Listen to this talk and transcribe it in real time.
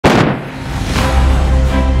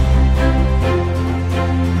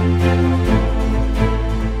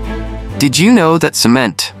Did you know that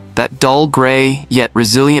cement, that dull gray yet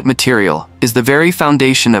resilient material, is the very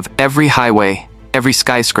foundation of every highway, every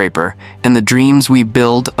skyscraper, and the dreams we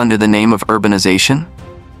build under the name of urbanization?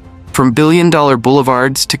 From billion-dollar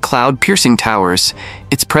boulevards to cloud-piercing towers,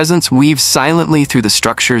 its presence weaves silently through the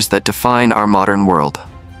structures that define our modern world.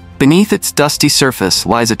 Beneath its dusty surface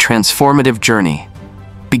lies a transformative journey,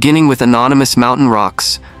 beginning with anonymous mountain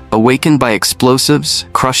rocks, awakened by explosives,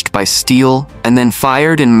 crushed by steel, and then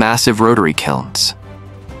fired in massive rotary kilns.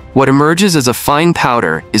 What emerges as a fine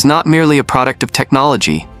powder is not merely a product of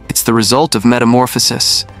technology, it's the result of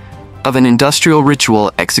metamorphosis, of an industrial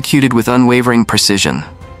ritual executed with unwavering precision.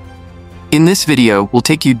 In this video, we'll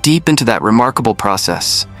take you deep into that remarkable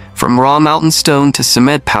process, from raw mountain stone to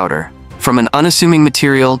cement powder, from an unassuming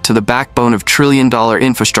material to the backbone of trillion-dollar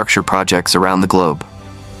infrastructure projects around the globe.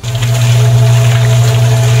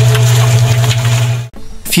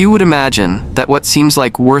 Few would imagine that what seems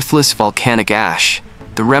like worthless volcanic ash,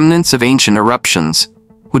 the remnants of ancient eruptions,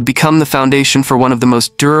 would become the foundation for one of the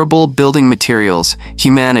most durable building materials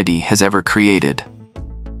humanity has ever created.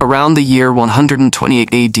 Around the year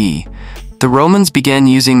 128 AD, the Romans began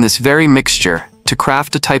using this very mixture to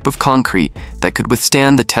craft a type of concrete that could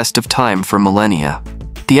withstand the test of time for millennia.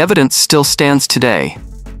 The evidence still stands today.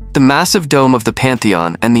 The massive dome of the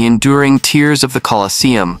Pantheon and the enduring tiers of the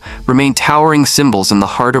Colosseum remain towering symbols in the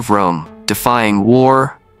heart of Rome, defying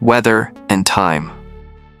war, weather, and time.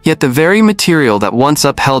 Yet the very material that once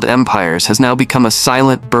upheld empires has now become a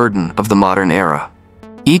silent burden of the modern era.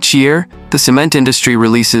 Each year, the cement industry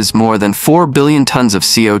releases more than 4 billion tons of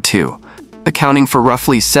CO2, accounting for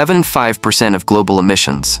roughly 75% of global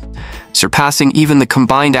emissions, surpassing even the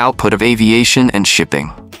combined output of aviation and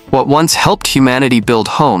shipping. What once helped humanity build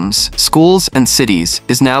homes, schools, and cities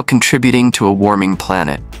is now contributing to a warming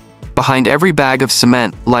planet. Behind every bag of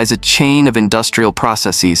cement lies a chain of industrial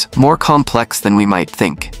processes more complex than we might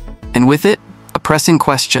think. And with it, a pressing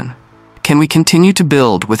question: can we continue to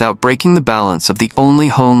build without breaking the balance of the only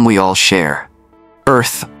home we all share?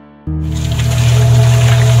 Earth.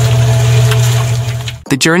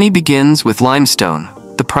 The journey begins with limestone,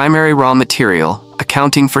 the primary raw material,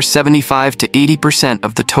 accounting for 75 to 80%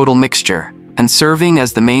 of the total mixture, and serving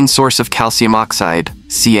as the main source of calcium oxide,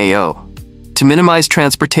 CaO. To minimize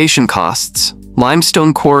transportation costs,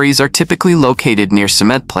 limestone quarries are typically located near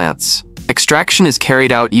cement plants. Extraction is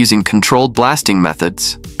carried out using controlled blasting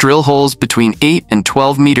methods, drill holes between 8 and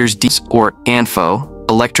 12 meters deep, or ANFO,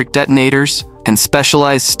 electric detonators, and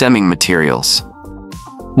specialized stemming materials.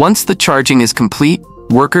 Once the charging is complete,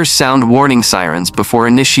 workers sound warning sirens before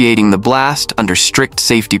initiating the blast under strict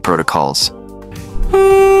safety protocols.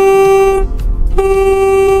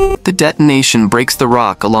 The detonation breaks the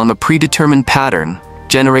rock along a predetermined pattern,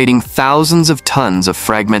 generating thousands of tons of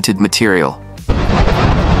fragmented material.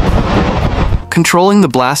 Controlling the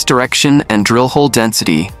blast direction and drill hole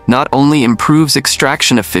density not only improves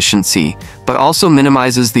extraction efficiency, but also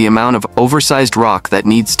minimizes the amount of oversized rock that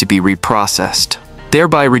needs to be reprocessed,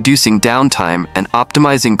 thereby reducing downtime and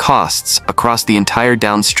optimizing costs across the entire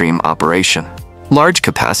downstream operation.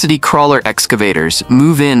 Large-capacity crawler excavators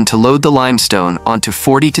move in to load the limestone onto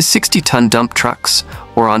 40 to 60-ton dump trucks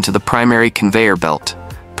or onto the primary conveyor belt,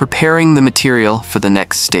 preparing the material for the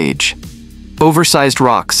next stage. Oversized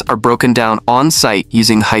rocks are broken down on-site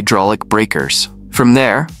using hydraulic breakers. From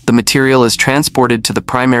there, the material is transported to the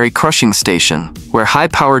primary crushing station, where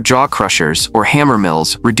high-powered jaw crushers or hammer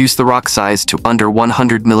mills reduce the rock size to under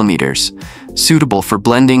 100 millimeters, suitable for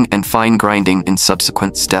blending and fine grinding in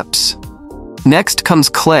subsequent steps. Next comes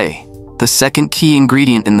clay, the second key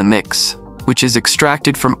ingredient in the mix, which is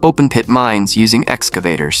extracted from open-pit mines using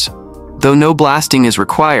excavators. Though no blasting is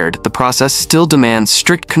required, the process still demands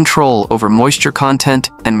strict control over moisture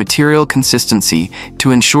content and material consistency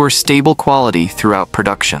to ensure stable quality throughout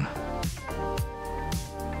production.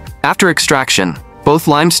 After extraction, both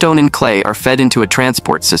limestone and clay are fed into a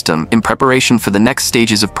transport system in preparation for the next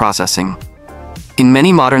stages of processing. In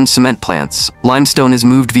many modern cement plants, limestone is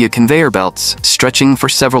moved via conveyor belts stretching for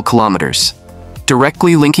several kilometers,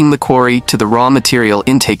 directly linking the quarry to the raw material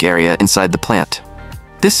intake area inside the plant.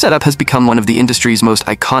 This setup has become one of the industry's most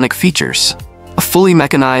iconic features. A fully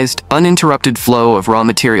mechanized, uninterrupted flow of raw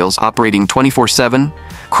materials operating 24/7,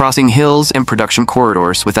 crossing hills and production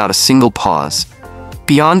corridors without a single pause.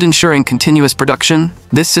 Beyond ensuring continuous production,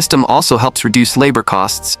 this system also helps reduce labor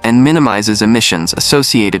costs and minimizes emissions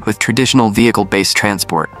associated with traditional vehicle-based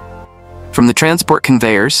transport. From the transport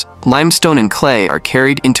conveyors, limestone and clay are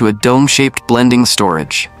carried into a dome-shaped blending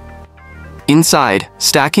storage. Inside,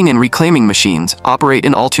 stacking and reclaiming machines operate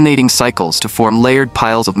in alternating cycles to form layered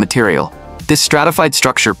piles of material. This stratified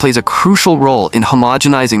structure plays a crucial role in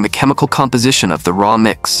homogenizing the chemical composition of the raw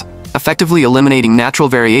mix, effectively eliminating natural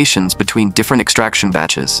variations between different extraction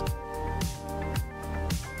batches.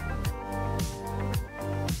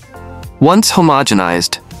 Once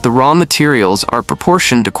homogenized, the raw materials are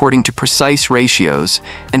proportioned according to precise ratios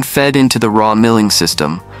and fed into the raw milling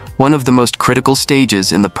system, one of the most critical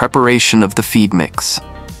stages in the preparation of the feed mix.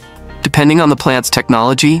 Depending on the plant's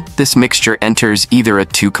technology, this mixture enters either a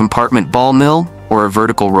two-compartment ball mill or a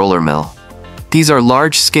vertical roller mill. These are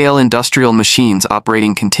large-scale industrial machines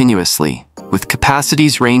operating continuously, with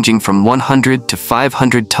capacities ranging from 100 to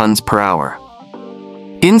 500 tons per hour.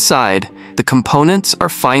 Inside, the components are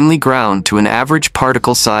finely ground to an average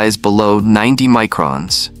particle size below 90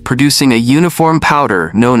 microns, producing a uniform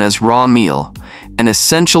powder known as raw meal, an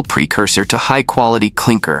essential precursor to high-quality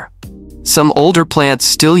clinker. Some older plants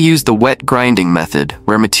still use the wet grinding method,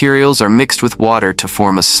 where materials are mixed with water to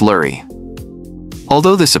form a slurry.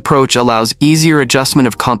 Although this approach allows easier adjustment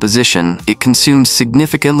of composition, it consumes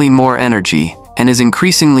significantly more energy and is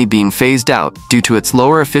increasingly being phased out due to its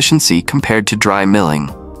lower efficiency compared to dry milling.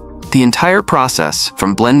 The entire process,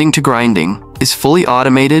 from blending to grinding, is fully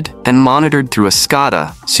automated and monitored through a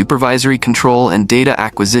SCADA, supervisory control and data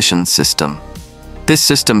acquisition system. This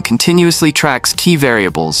system continuously tracks key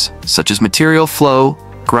variables, such as material flow,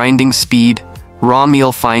 grinding speed, raw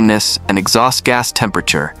meal fineness, and exhaust gas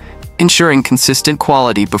temperature, ensuring consistent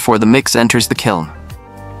quality before the mix enters the kiln.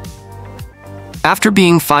 After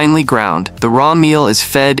being finely ground, the raw meal is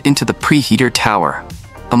fed into the preheater tower,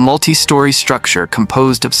 a multi-story structure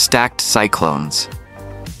composed of stacked cyclones.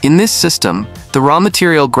 In this system, the raw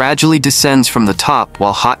material gradually descends from the top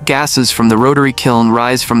while hot gases from the rotary kiln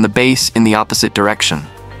rise from the base in the opposite direction.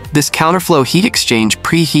 This counterflow heat exchange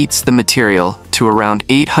preheats the material to around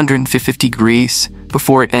 850 degrees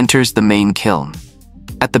before it enters the main kiln.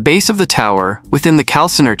 At the base of the tower, within the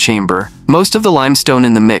calciner chamber, most of the limestone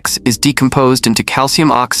in the mix is decomposed into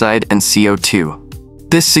calcium oxide and CO2.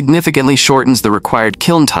 This significantly shortens the required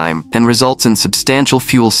kiln time and results in substantial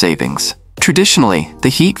fuel savings. Traditionally, the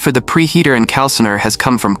heat for the preheater and calciner has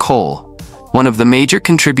come from coal, one of the major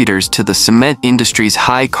contributors to the cement industry's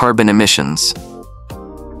high carbon emissions.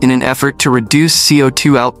 In an effort to reduce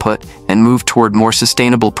CO2 output and move toward more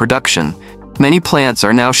sustainable production, many plants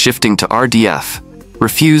are now shifting to RDF,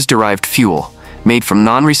 refuse-derived fuel, made from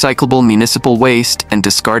non-recyclable municipal waste and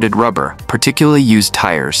discarded rubber, particularly used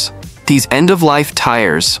tires. These end-of-life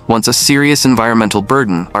tires, once a serious environmental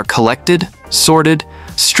burden, are collected, sorted,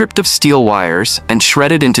 stripped of steel wires, and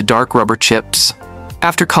shredded into dark rubber chips.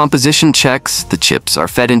 After composition checks, the chips are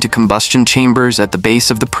fed into combustion chambers at the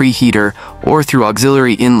base of the preheater or through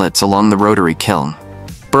auxiliary inlets along the rotary kiln.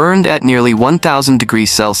 Burned at nearly 1000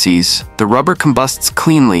 degrees Celsius, the rubber combusts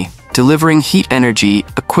cleanly, delivering heat energy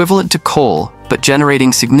equivalent to coal, but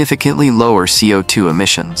generating significantly lower CO2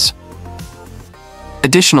 emissions.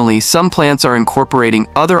 Additionally, some plants are incorporating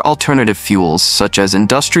other alternative fuels such as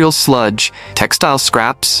industrial sludge, textile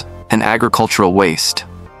scraps, and agricultural waste.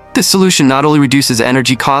 This solution not only reduces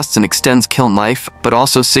energy costs and extends kiln life, but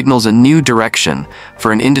also signals a new direction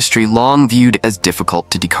for an industry long viewed as difficult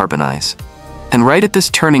to decarbonize. And right at this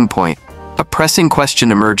turning point, a pressing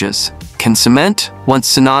question emerges. Can cement, once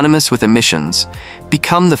synonymous with emissions,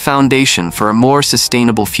 become the foundation for a more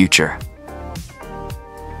sustainable future?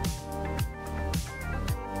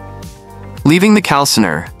 Leaving the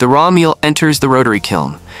calciner, the raw meal enters the rotary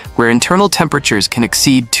kiln, where internal temperatures can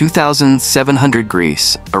exceed 2,700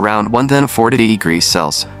 degrees, around 140 degrees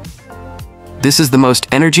Celsius. This is the most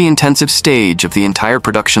energy-intensive stage of the entire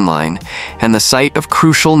production line and the site of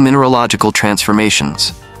crucial mineralogical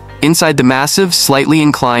transformations. Inside the massive, slightly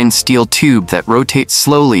inclined steel tube that rotates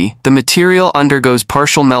slowly, the material undergoes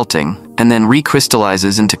partial melting and then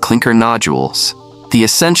recrystallizes into clinker nodules, the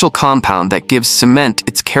essential compound that gives cement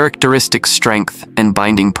its characteristic strength and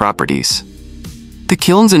binding properties. The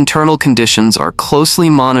kiln's internal conditions are closely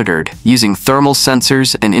monitored using thermal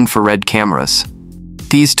sensors and infrared cameras.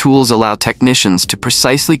 These tools allow technicians to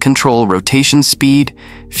precisely control rotation speed,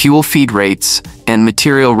 fuel feed rates, and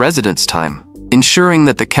material residence time, ensuring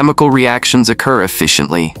that the chemical reactions occur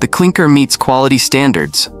efficiently, the clinker meets quality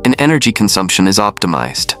standards, and energy consumption is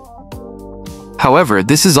optimized. However,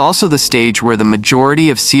 this is also the stage where the majority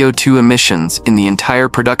of CO2 emissions in the entire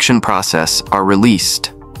production process are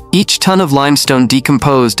released. Each ton of limestone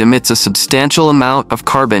decomposed emits a substantial amount of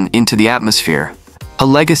carbon into the atmosphere, a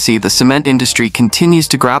legacy the cement industry continues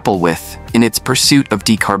to grapple with in its pursuit of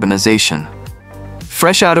decarbonization.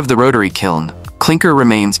 Fresh out of the rotary kiln, clinker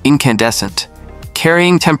remains incandescent,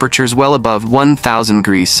 carrying temperatures well above 1000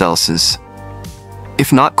 degrees Celsius.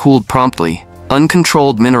 If not cooled promptly,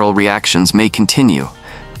 uncontrolled mineral reactions may continue,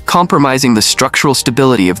 compromising the structural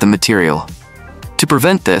stability of the material. To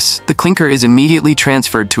prevent this, the clinker is immediately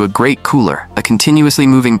transferred to a grate cooler, a continuously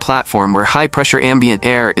moving platform where high-pressure ambient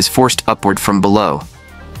air is forced upward from below.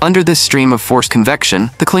 Under this stream of forced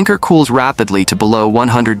convection, the clinker cools rapidly to below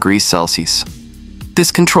 100 degrees Celsius.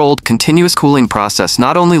 This controlled, continuous cooling process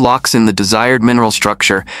not only locks in the desired mineral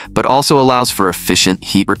structure, but also allows for efficient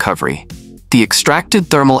heat recovery. The extracted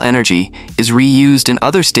thermal energy is reused in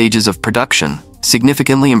other stages of production,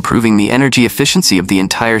 significantly improving the energy efficiency of the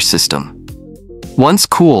entire system. Once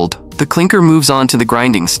cooled, the clinker moves on to the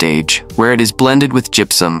grinding stage, where it is blended with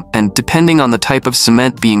gypsum and, depending on the type of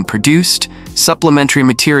cement being produced, supplementary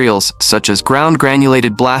materials such as ground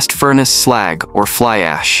granulated blast furnace slag or fly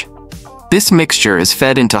ash. This mixture is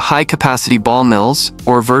fed into high-capacity ball mills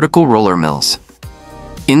or vertical roller mills.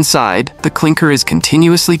 Inside, the clinker is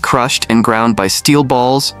continuously crushed and ground by steel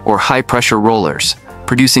balls or high-pressure rollers,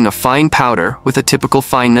 producing a fine powder with a typical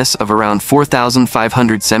fineness of around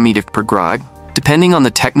 4,500 cm per grog, depending on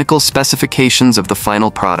the technical specifications of the final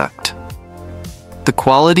product. The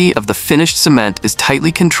quality of the finished cement is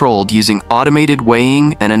tightly controlled using automated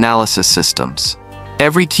weighing and analysis systems.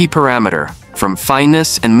 Every key parameter, from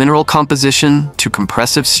fineness and mineral composition to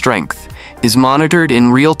compressive strength, is monitored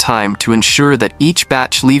in real time to ensure that each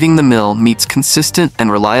batch leaving the mill meets consistent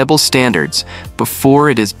and reliable standards before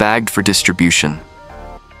it is bagged for distribution.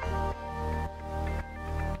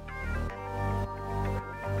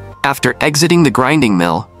 After exiting the grinding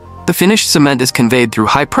mill, the finished cement is conveyed through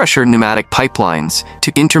high-pressure pneumatic pipelines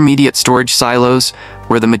to intermediate storage silos,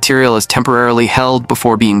 where the material is temporarily held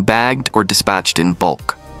before being bagged or dispatched in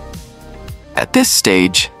bulk. At this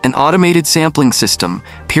stage, an automated sampling system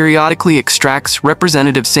periodically extracts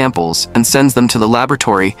representative samples and sends them to the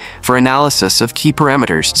laboratory for analysis of key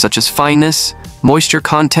parameters such as fineness, moisture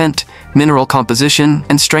content, mineral composition,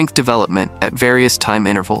 and strength development at various time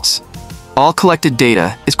intervals. All collected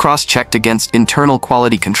data is cross-checked against internal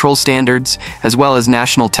quality control standards as well as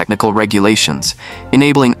national technical regulations,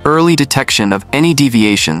 enabling early detection of any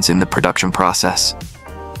deviations in the production process.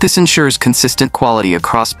 This ensures consistent quality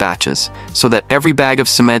across batches, so that every bag of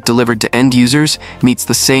cement delivered to end users meets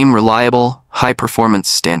the same reliable, high-performance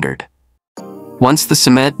standard. Once the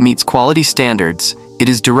cement meets quality standards, it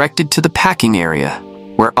is directed to the packing area,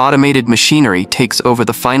 where automated machinery takes over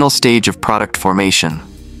the final stage of product formation.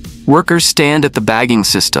 Workers stand at the bagging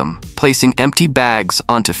system, placing empty bags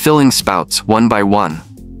onto filling spouts one by one.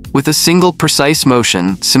 With a single precise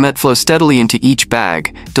motion, cement flows steadily into each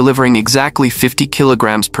bag, delivering exactly 50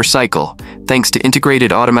 kilograms per cycle, thanks to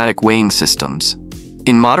integrated automatic weighing systems.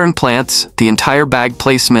 In modern plants, the entire bag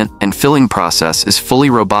placement and filling process is fully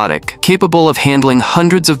robotic, capable of handling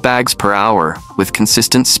hundreds of bags per hour with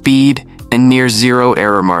consistent speed and near-zero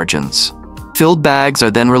error margins. Filled bags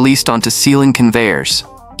are then released onto sealing conveyors,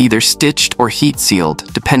 either stitched or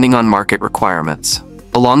heat-sealed, depending on market requirements.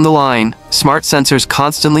 Along the line, smart sensors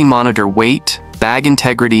constantly monitor weight, bag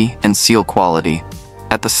integrity, and seal quality.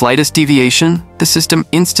 At the slightest deviation, the system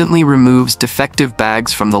instantly removes defective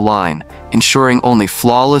bags from the line, ensuring only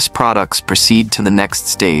flawless products proceed to the next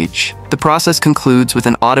stage. The process concludes with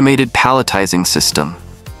an automated palletizing system.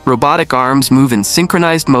 Robotic arms move in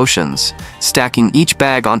synchronized motions, stacking each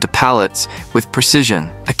bag onto pallets with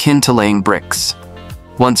precision akin to laying bricks.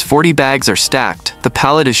 Once 40 bags are stacked, the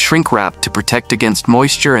pallet is shrink-wrapped to protect against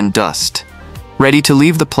moisture and dust, ready to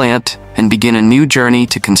leave the plant and begin a new journey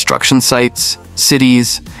to construction sites,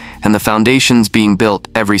 cities, and the foundations being built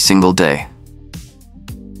every single day.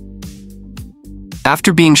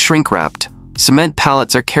 After being shrink-wrapped, cement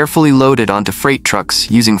pallets are carefully loaded onto freight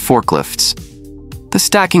trucks using forklifts. The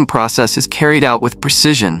stacking process is carried out with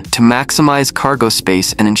precision to maximize cargo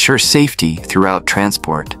space and ensure safety throughout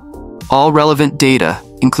transport. All relevant data,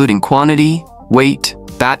 including quantity, weight,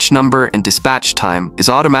 batch number, and dispatch time, is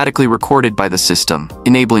automatically recorded by the system,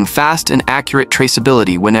 enabling fast and accurate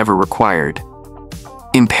traceability whenever required.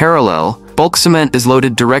 In parallel, bulk cement is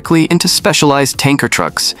loaded directly into specialized tanker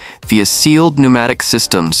trucks via sealed pneumatic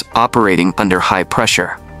systems operating under high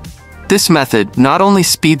pressure. This method not only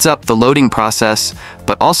speeds up the loading process,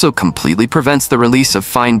 but also completely prevents the release of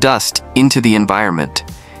fine dust into the environment,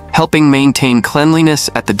 helping maintain cleanliness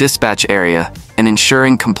at the dispatch area and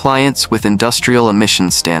ensuring compliance with industrial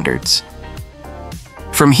emission standards.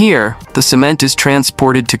 From here, the cement is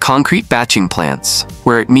transported to concrete batching plants,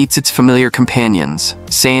 where it meets its familiar companions,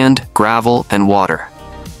 sand, gravel, and water.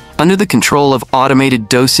 Under the control of automated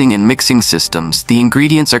dosing and mixing systems, the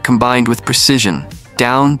ingredients are combined with precision,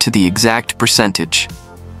 down to the exact percentage.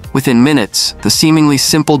 Within minutes, the seemingly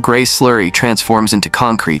simple gray slurry transforms into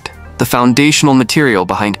concrete, the foundational material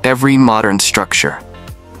behind every modern structure.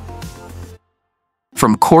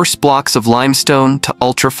 From coarse blocks of limestone to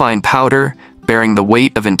ultrafine powder, bearing the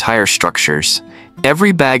weight of entire structures,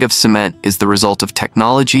 every bag of cement is the result of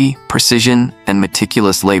technology, precision, and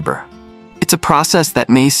meticulous labor. It's a process that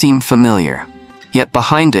may seem familiar, yet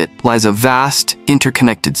behind it lies a vast,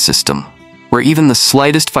 interconnected system, where even the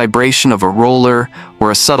slightest vibration of a roller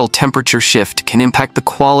or a subtle temperature shift can impact the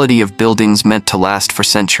quality of buildings meant to last for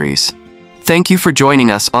centuries. Thank you for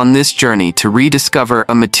joining us on this journey to rediscover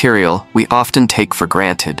a material we often take for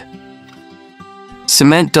granted.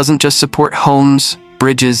 Cement doesn't just support homes,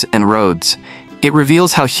 bridges, and roads. It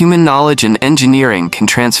reveals how human knowledge and engineering can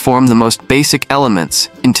transform the most basic elements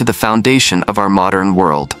into the foundation of our modern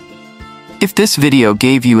world. If this video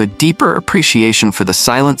gave you a deeper appreciation for the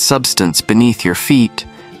silent substance beneath your feet,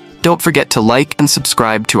 don't forget to like and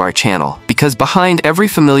subscribe to our channel, because behind every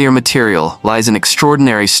familiar material lies an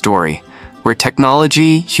extraordinary story, where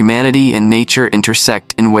technology, humanity, and nature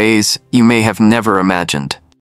intersect in ways you may have never imagined.